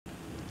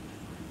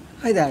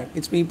Hi there,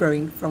 it's me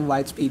Praveen from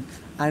Whitespeed,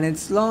 and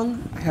it's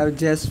long I have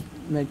just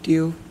met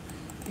you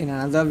in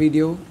another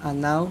video, and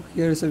now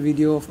here's a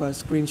video of a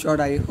screenshot.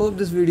 I hope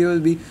this video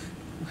will be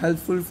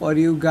helpful for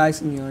you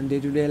guys in your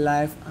day-to-day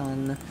life.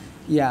 And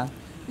yeah,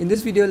 in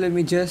this video let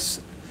me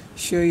just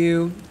show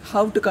you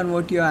how to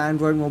convert your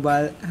Android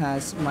mobile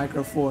as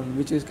microphone,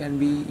 which is can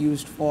be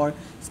used for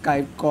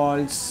Skype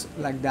calls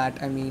like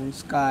that. I mean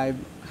Skype,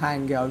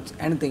 Hangouts,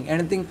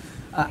 anything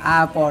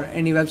app or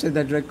any website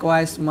that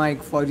requires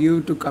mic for you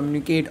to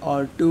communicate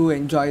or to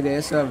enjoy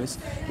their service.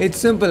 It's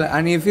simple,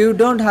 and if you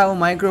don't have a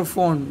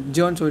microphone,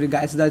 don't worry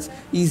guys, that's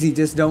easy.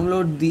 Just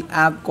download the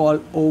app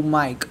called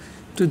OMic.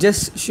 To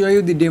just show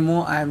you the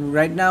demo, I am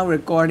right now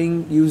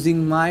recording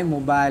using my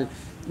mobile.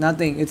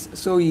 Nothing, it's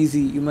so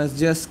easy. You must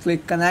just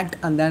click connect,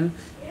 and then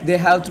they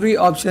have three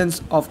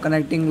options of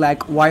connecting like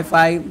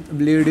Wi-Fi,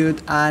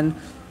 Bluetooth, and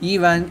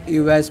even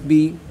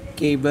USB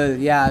cable.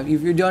 Yeah,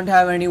 if you don't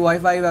have any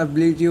Wi-Fi or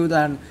Bluetooth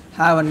and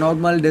have a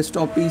normal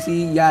desktop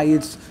PC, yeah,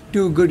 it's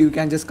too good. You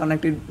can just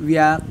connect it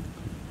via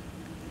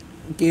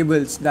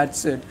cables,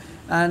 that's it.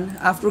 And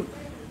after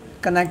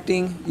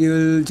connecting,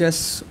 you'll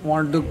just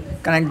want to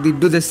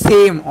do the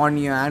same on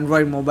your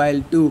Android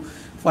mobile too.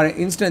 For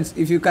instance,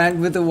 if you connect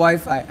with the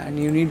Wi-Fi and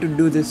you need to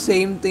do the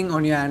same thing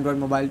on your Android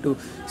mobile too.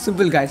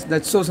 Simple guys,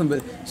 that's so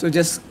simple. So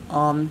just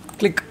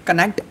click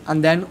connect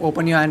and then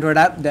open your Android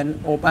app,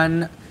 then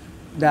open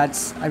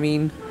that's I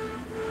mean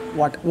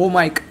what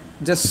OMic.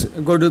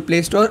 Just go to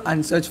Play Store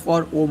and search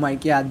for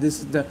OMic. Yeah, this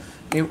is the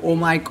name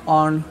OMic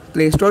on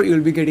Play Store. You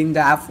will be getting the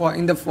app for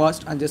in the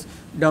first, and just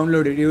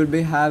download it. You will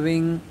be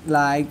having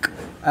like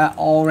a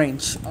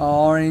orange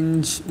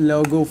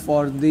logo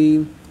for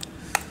the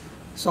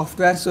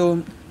software.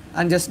 So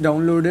and just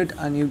download it,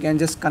 and you can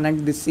just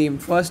connect the same.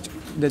 First,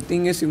 the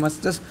thing is you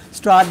must just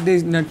start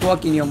this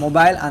network in your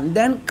mobile and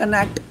then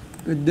connect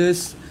with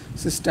this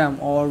system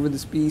or with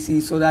this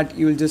PC, so that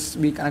you will just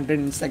be connected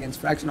in seconds,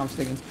 fraction of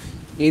seconds.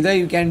 Either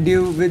you can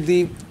do with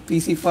the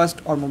PC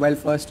first or mobile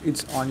first,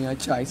 it's on your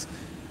choice.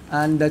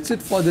 And that's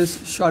it for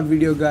this short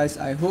video guys.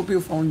 I hope you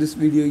found this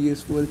video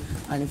useful,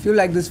 and if you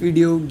like this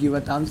video, give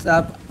a thumbs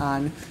up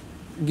and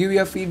give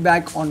your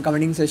feedback on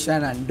commenting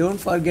session, and don't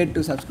forget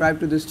to subscribe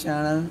to this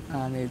channel.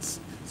 And it's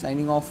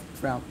signing off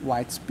from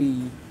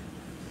Whitespeed.